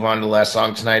before we move on to the last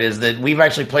song tonight, is that we've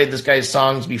actually played this guy's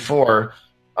songs before,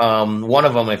 one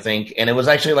of them, I think, and it was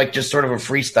actually like just sort of a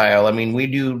freestyle. I mean, we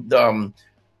do,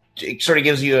 it sort of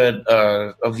gives you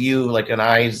a view, like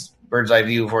bird's eye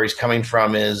view of where he's coming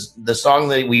from. Is the song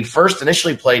that we first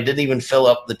initially played didn't even fill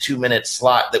up the 2-minute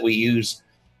slot that we use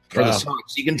for the song.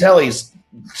 So you can tell he's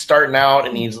starting out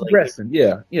and he's like,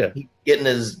 getting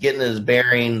his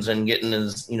bearings and getting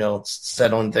his, you know,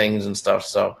 settling things and stuff.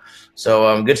 So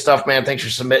good stuff, man. Thanks for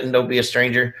submitting. Don't be a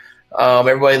stranger.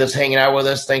 Everybody that's hanging out with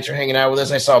us, thanks for hanging out with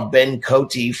us. I saw Ben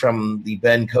Cote from the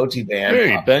Ben Cote band.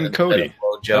 Hey, Ben Cote.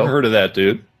 I've heard of that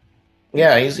dude.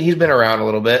 Yeah, he's been around a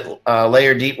little bit.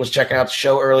 Layer Deep was checking out the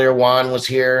show earlier. Juan was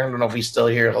here. I don't know if he's still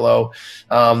here. Hello.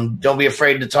 Don't be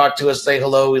afraid to talk to us. Say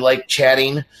hello. We like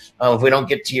chatting. If we don't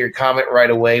get to your comment right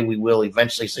away, we will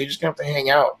eventually. So you're just going to have to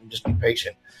hang out and just be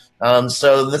patient.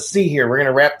 So let's see here. We're going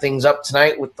to wrap things up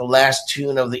tonight with the last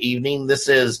tune of the evening. This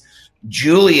is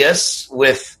Julius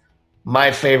with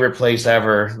my favorite place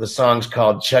ever. The song's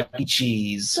called Chuck E.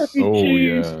 Cheese.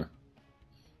 Yeah.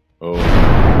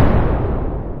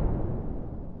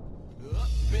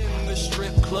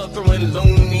 Throwing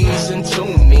loonies and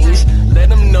toonies. Let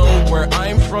them know where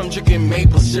I'm from, drinking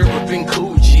maple syrup and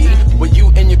Coogee. Where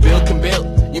you and your bill can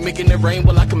build. You making it rain,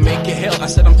 well I can make it hell. I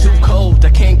said I'm too cold, I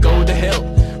can't go to hell.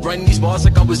 Running these bars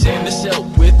like I was in the cell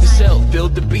with the cell.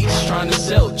 Build the beats, trying to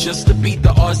sell just to beat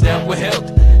the odds that were held.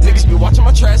 Niggas be watching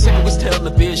my tracks like it was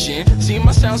television. See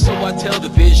my sound, so I tell the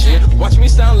vision. Watch me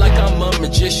sound like I'm a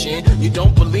magician. You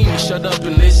don't believe me, shut up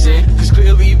and listen. Cause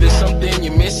clearly there's something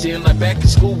you're missing. Like back in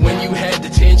school when you had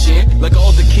detention. Like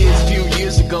all the kids few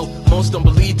years ago. Most don't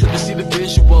believe till they see the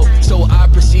visual. So I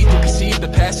proceed to conceive the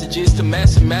passages to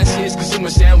massive masses. Consumer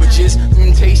sandwiches,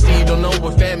 tasty, don't know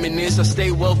what famine is. I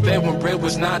stay well fed when bread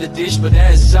was not a dish. But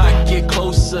as I get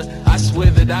closer, I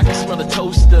swear that I can smell a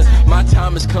toaster. My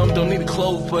time has come, don't need a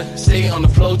clover. Stay on the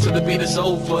flow till the beat is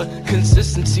over.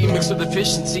 Consistency mixed with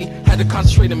efficiency. Had to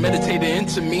concentrate and meditate it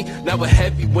into me. Now a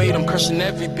heavyweight, I'm crushing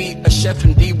every beat. A chef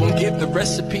MD won't give the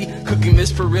recipe. Cooking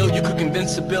this for real, you could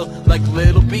convince a bill like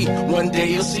Little B. One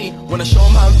day you'll see. When I show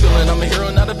 'em how I'm feeling, I'm a hero,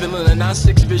 not a villain. A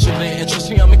 9-6 vigilant, and trust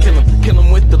me, I'ma kill him. Kill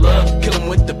 'em with the love, kill 'em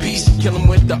with the peace, kill 'em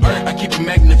with the art, I keep it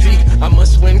magnifique. I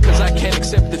must win cause I can't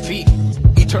accept defeat.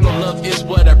 Eternal love is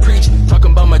what I preach.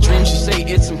 Talking about my dreams, you say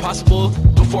it's impossible.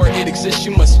 Before it exists,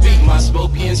 you must speak. My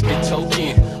Spopians get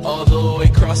token all the way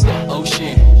across the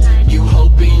ocean. You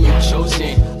hoping you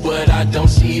chosen, but I don't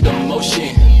see the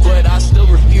motion. But I still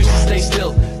refuse to stay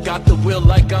still. Got the will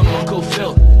like I'm Uncle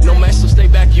Phil. No man, so stay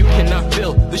back, you cannot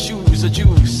fill the shoes of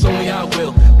Jews, only I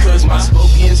will. Cause my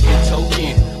Spopians get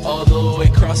token all the way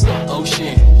across the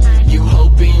ocean. You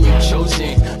hoping you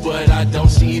chosen, but I don't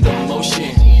see the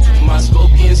motion. My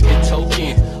Spopians get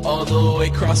token all the way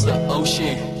across the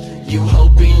ocean. You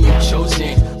hoping you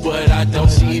chosen, but I don't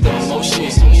see the motion.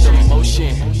 The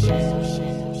motion.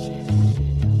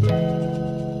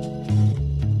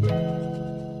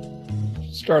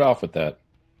 Start off with that.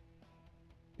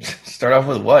 Start off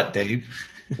with what, Dave?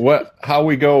 How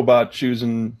we go about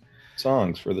choosing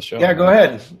songs for the show? Yeah, go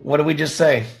ahead. What did we just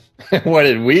say? What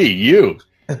did we? You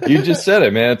just said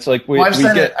it, man. It's like I've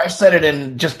said it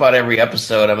in just about every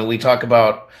episode. I mean, we talk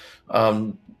about.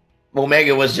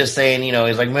 Omega was just saying,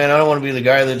 he's like, man, I don't want to be the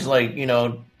guy that's like,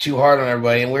 too hard on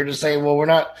everybody. And we're just saying, well, we're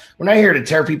not here to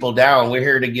tear people down. We're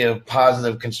here to give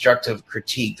positive, constructive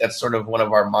critique. That's sort of one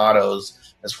of our mottos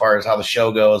as far as how the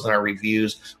show goes and our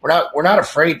reviews. We're not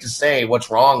afraid to say what's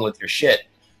wrong with your shit,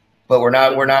 but we're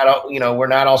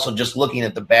not also just looking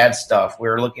at the bad stuff.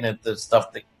 We're looking at the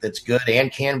stuff that's good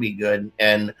and can be good.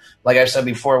 And like I said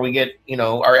before, we get,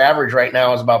 our average right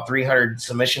now is about 300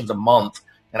 submissions a month.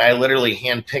 And I literally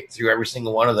handpick through every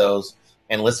single one of those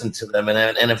and listen to them.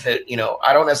 And if it,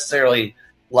 I don't necessarily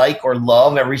like or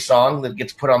love every song that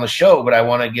gets put on the show, but I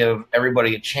want to give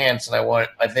everybody a chance. And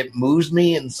if it moves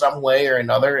me in some way or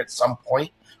another at some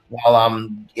point while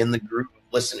I'm in the group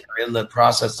listening or in the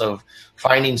process of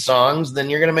finding songs, then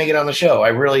you're going to make it on the show.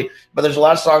 But there's a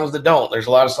lot of songs that don't. There's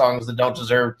a lot of songs that don't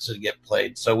deserve to get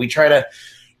played. So we try to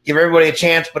give everybody a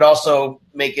chance, but also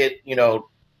make it,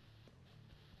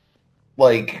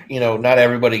 not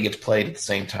everybody gets played at the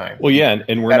same time. Well, yeah,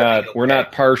 and we're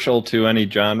not partial to any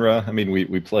genre. I mean,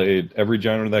 we played every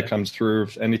genre that comes through.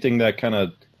 If anything that kind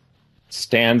of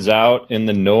stands out in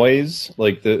the noise,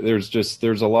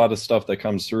 there's a lot of stuff that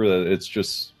comes through that it's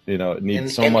just it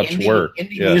needs so much work.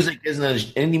 Indie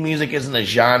music isn't a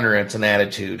genre; it's an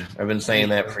attitude. I've been saying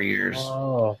that for years.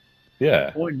 Oh,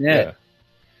 yeah. Yeah.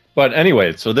 But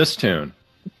anyway, so this tune.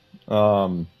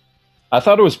 I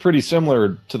thought it was pretty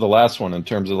similar to the last one in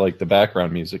terms of the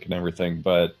background music and everything,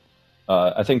 but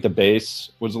I think the bass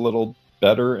was a little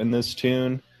better in this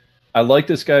tune. I like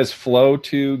this guy's flow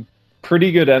too.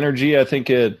 Pretty good energy. I think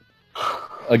it,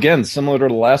 again, similar to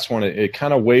the last one, it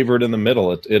kind of wavered in the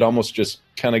middle. It almost just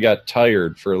kind of got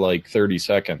tired for 30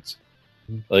 seconds.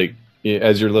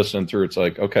 As you're listening through, it's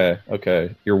like, okay.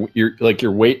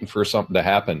 You're waiting for something to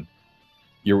happen.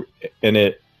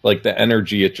 The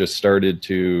energy, it just started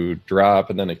to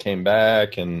drop and then it came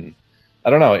back, and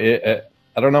I don't know.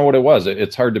 I don't know what it was.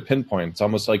 It's hard to pinpoint. It's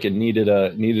almost like it needed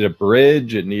a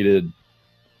bridge. It needed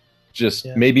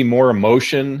maybe more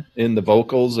emotion in the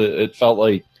vocals. It felt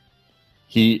like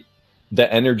the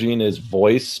energy in his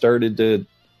voice started to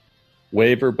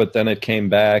waver, but then it came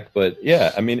back. But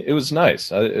yeah, I mean, it was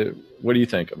nice. What do you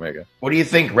think, Omega? What do you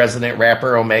think, resident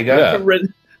rapper Omega? Yeah.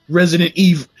 Resident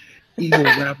Evil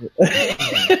rapper.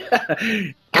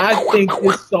 I think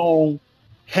this song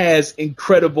has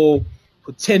incredible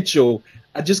potential.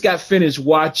 I just got finished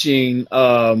watching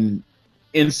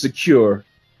Insecure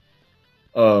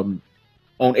on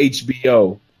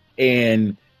HBO,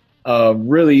 and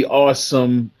really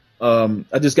awesome.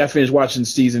 I just got finished watching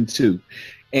season 2,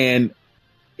 and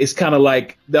it's kind of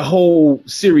like the whole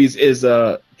series is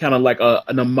kind of like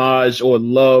an homage or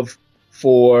love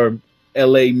for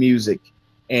LA music,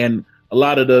 and a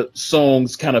lot of the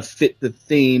songs kind of fit the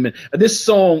theme. And this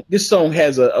song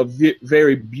has a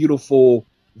very beautiful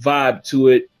vibe to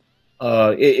it.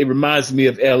 It reminds me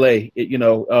of LA,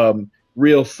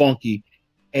 real funky.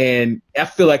 And I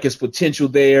feel like it's potential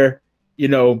there.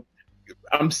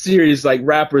 I'm serious, like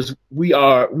rappers,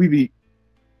 we're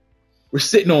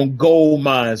sitting on gold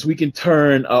mines. We can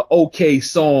turn an okay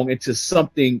song into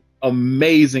something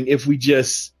amazing if we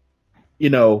just,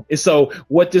 and so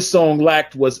what this song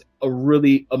lacked was a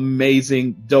really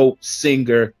amazing, dope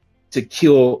singer to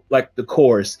kill the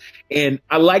chorus. And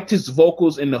I liked his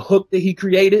vocals and the hook that he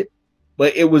created,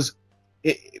 but it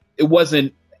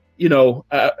wasn't,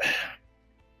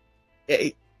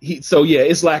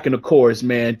 it's lacking a chorus,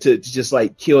 man, to just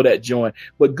kill that joint.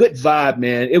 But good vibe,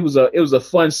 man. It was a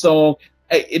fun song.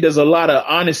 There's a lot of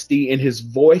honesty in his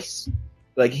voice.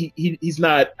 He's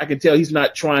not, I can tell he's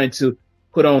not trying to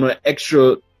put on an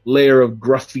extra layer of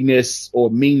gruffiness or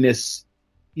meanness.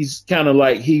 He's kind of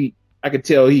like I could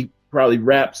tell he probably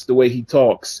raps the way he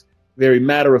talks, very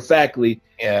matter of factly.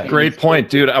 Yeah. Great point,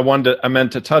 dude. I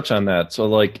meant to touch on that. So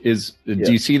like, do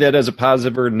you see that as a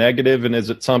positive or negative? And is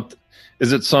it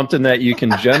something that you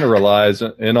can generalize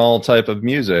in all type of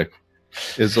music?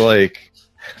 Is like,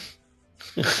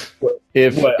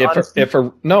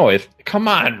 come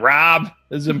on, Rob,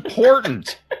 this is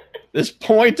important. This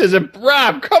point is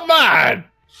Rob, come on.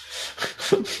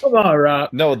 Come on, Rob.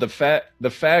 No, the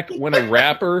fact when a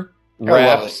rapper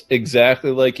raps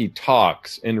exactly like he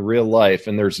talks in real life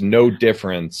and there's no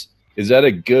difference, is that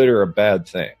a good or a bad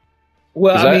thing?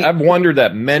 Well, I've wondered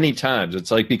that many times.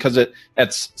 It's like, because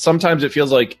sometimes it feels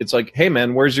like it's like, hey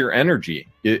man, where's your energy?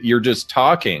 You're just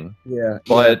talking,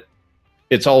 but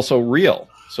it's also real.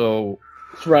 So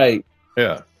that's right.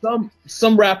 Yeah.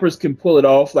 Some rappers can pull it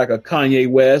off, like a Kanye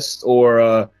West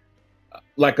or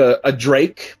like a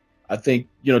Drake. I think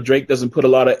Drake doesn't put a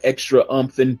lot of extra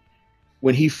umph in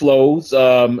when he flows. It's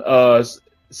a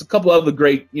couple other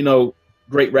great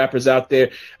rappers out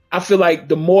there. I feel like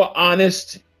the more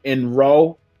honest and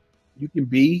raw you can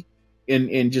be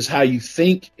in just how you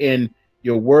think and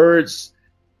your words,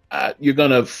 you're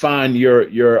gonna find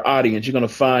your audience. You're gonna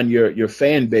find your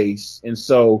fan base. And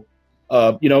so,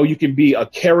 you can be a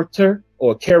character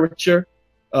or a caricature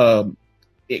when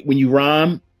you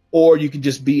rhyme, or you can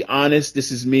just be honest.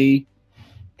 This is me.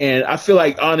 And I feel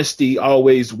like honesty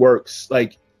always works.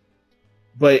 But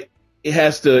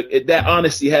that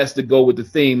honesty has to go with the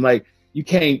theme. Like, you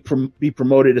can't be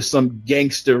promoted as some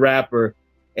gangster rapper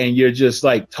and you're just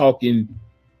like talking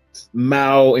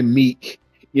mild and meek,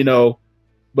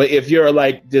 But if you're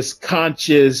like this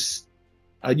conscious,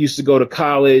 I used to go to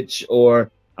college,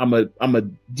 or I'm a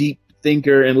deep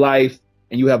thinker in life,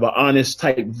 and you have an honest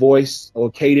type voice or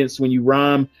cadence when you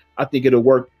rhyme, I think it'll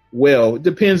work well. It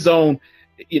depends on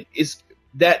it's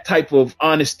that type of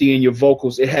honesty in your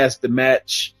vocals. It has to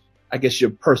match, I guess, your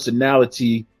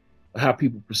personality, how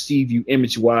people perceive you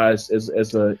image wise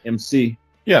as a MC.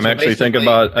 Yeah, I'm actually thinking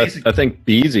about. I think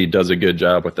Beezy does a good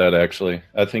job with that. Actually,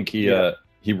 I think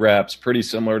he raps pretty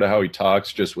similar to how he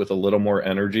talks, just with a little more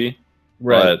energy.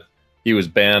 Right. But he was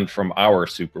banned from our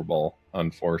Super Bowl,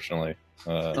 unfortunately.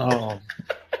 Okay.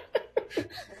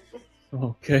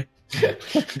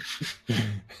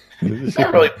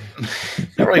 not really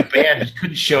banned. Just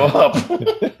couldn't show up.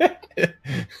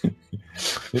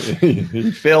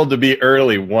 He failed to be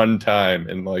early one time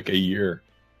in like a year.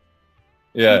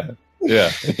 Yeah.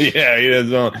 He had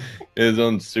his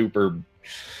own Super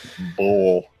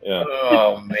Bowl. Yeah.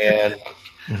 Oh man,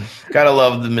 gotta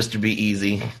love the Mr. B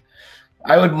Easy.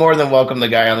 I would more than welcome the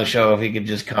guy on the show if he could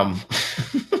just come.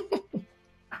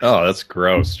 Oh, that's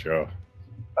gross, Joe.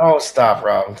 Oh, stop,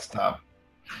 Rob. Stop.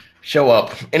 Show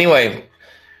up. Anyway.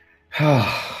 What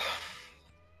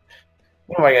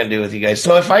am I going to do with you guys?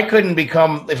 So if I were to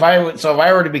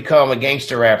become a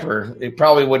gangster rapper, it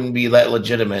probably wouldn't be that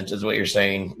legitimate, is what you're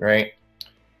saying, right?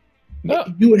 No.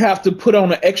 You would have to put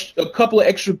on a couple of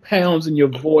extra pounds in your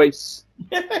voice.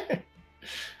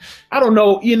 I don't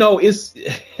know. It's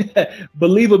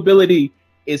believability.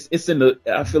 It's in the.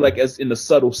 I feel like it's in the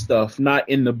subtle stuff, not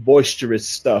in the boisterous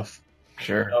stuff.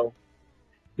 Sure.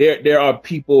 There are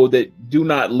people that do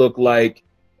not look like,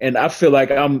 and I feel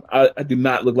like I do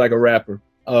not look like a rapper.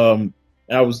 I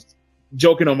was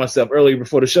joking on myself earlier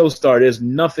before the show started. There's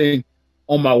nothing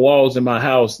on my walls in my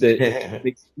house that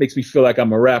makes me feel like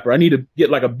I'm a rapper. I need to get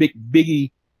like a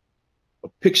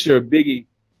picture of Biggie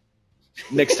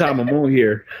next time I'm on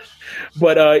here.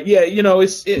 But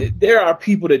there are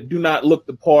people that do not look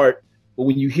the part, but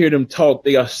when you hear them talk,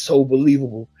 they are so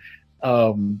believable.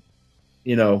 Yeah.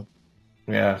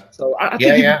 So I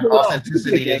think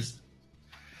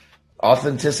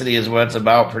authenticity is what it's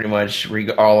about, pretty much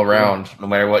all around, no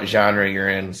matter what genre you're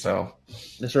in. So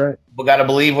that's right. People got to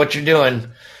believe what you're doing.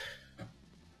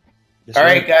 That's all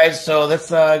right, guys. So that's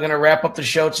going to wrap up the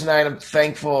show tonight. I'm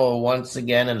thankful once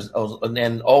again and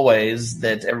always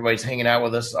that everybody's hanging out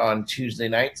with us on Tuesday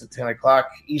nights at 10 o'clock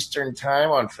Eastern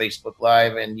time on Facebook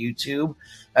Live and YouTube.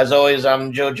 As always,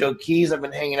 I'm JoJo Keys. I've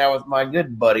been hanging out with my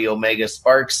good buddy Omega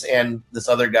Sparks and this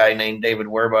other guy named David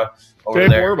Werba over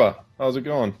there. Werba, how's it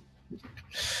going?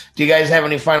 Do you guys have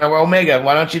any final word? Omega,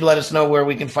 why don't you let us know where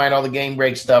we can find all the Game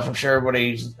Break stuff? I'm sure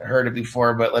everybody's heard it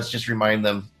before, but let's just remind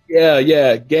them.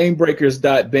 Yeah.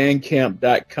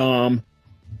 Gamebreakers.bandcamp.com.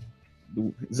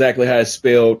 Exactly how it's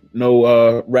spelled.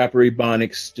 No rapper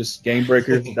ebonics, just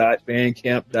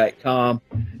gamebreakers.bandcamp.com.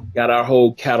 Got our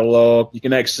whole catalog. You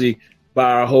can actually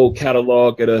buy our whole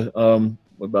catalog at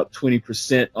about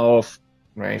 20% off.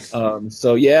 Nice.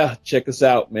 So yeah, check us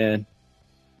out, man.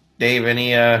 Dave,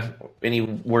 any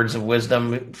words of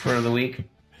wisdom for the week?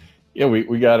 Yeah,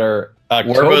 we got our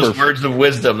October Words of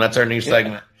wisdom. That's our new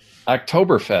segment.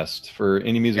 Oktoberfest for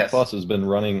Indie Music Yes. Plus has been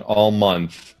running all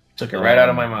month. Took it right out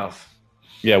of my mouth.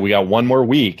 Yeah, we got one more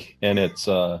week, and it's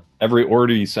every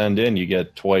order you send in, you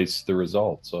get twice the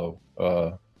result. So,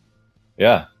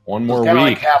 yeah, one more It's week.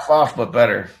 like half off, but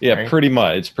better. Yeah, right? pretty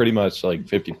much. It's pretty much like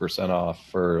 50% off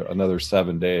for another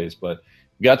 7 days. But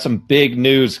we got some big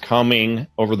news coming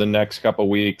over the next couple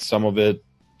weeks. Some of it,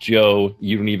 Joe,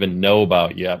 you don't even know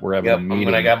about yet. We're having a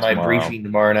meeting. I got my tomorrow. briefing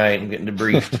tomorrow night. I'm getting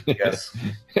debriefed. Yes.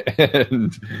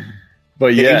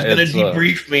 But yeah, Dave's gonna it's,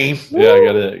 debrief me. yeah,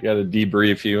 I gotta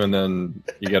debrief you, and then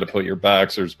you gotta put your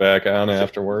boxers back on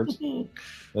afterwards, and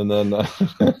then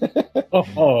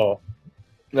no,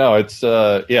 it's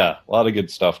yeah, a lot of good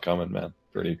stuff coming, man.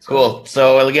 Pretty exciting. Cool.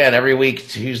 So again, every week,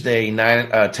 Tuesday,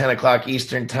 10 o'clock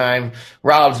Eastern time,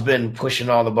 Rob's been pushing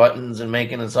all the buttons and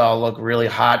making us all look really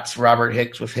hot. It's Robert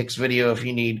Hicks with Hicks Video. If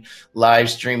you need live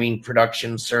streaming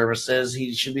production services,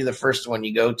 he should be the first one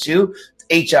you go to.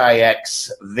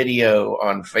 HIX Video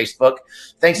on Facebook.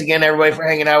 Thanks again, everybody, for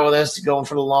hanging out with us, going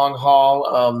for the long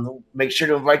haul. Make sure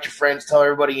to invite your friends, tell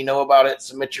everybody you know about it,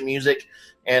 submit your music,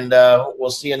 and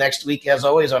we'll see you next week, as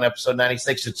always, on episode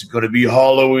 96. It's going to be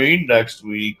Halloween next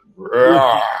week.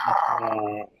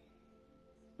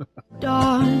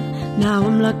 Dawn. Now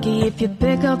I'm lucky if you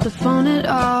pick up the phone at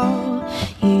all.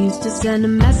 You used to send a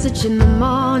message in the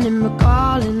morning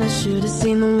recalling I should have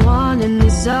seen the one, and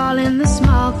it's all in the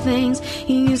small things.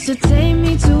 You used to take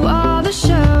me to all the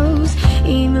shows,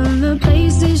 even the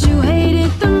places you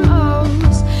hated the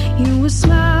most. You would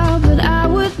smile, but I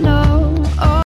would know.